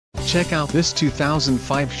Check out this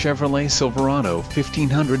 2005 Chevrolet Silverado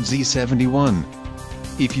 1500 Z71.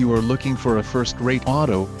 If you are looking for a first-rate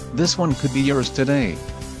auto, this one could be yours today.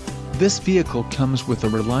 This vehicle comes with a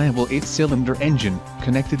reliable 8-cylinder engine,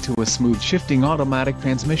 connected to a smooth shifting automatic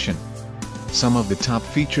transmission. Some of the top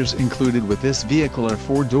features included with this vehicle are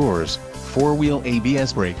 4 doors, 4-wheel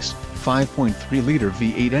ABS brakes, 5.3-liter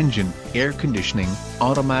V8 engine, air conditioning,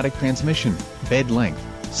 automatic transmission, bed length,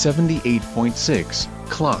 78.6,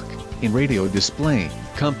 clock, in-radio display,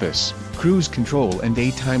 compass, cruise control and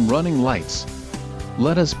daytime running lights.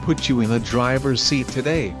 Let us put you in the driver's seat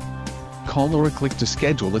today. Call or click to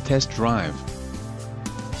schedule a test drive.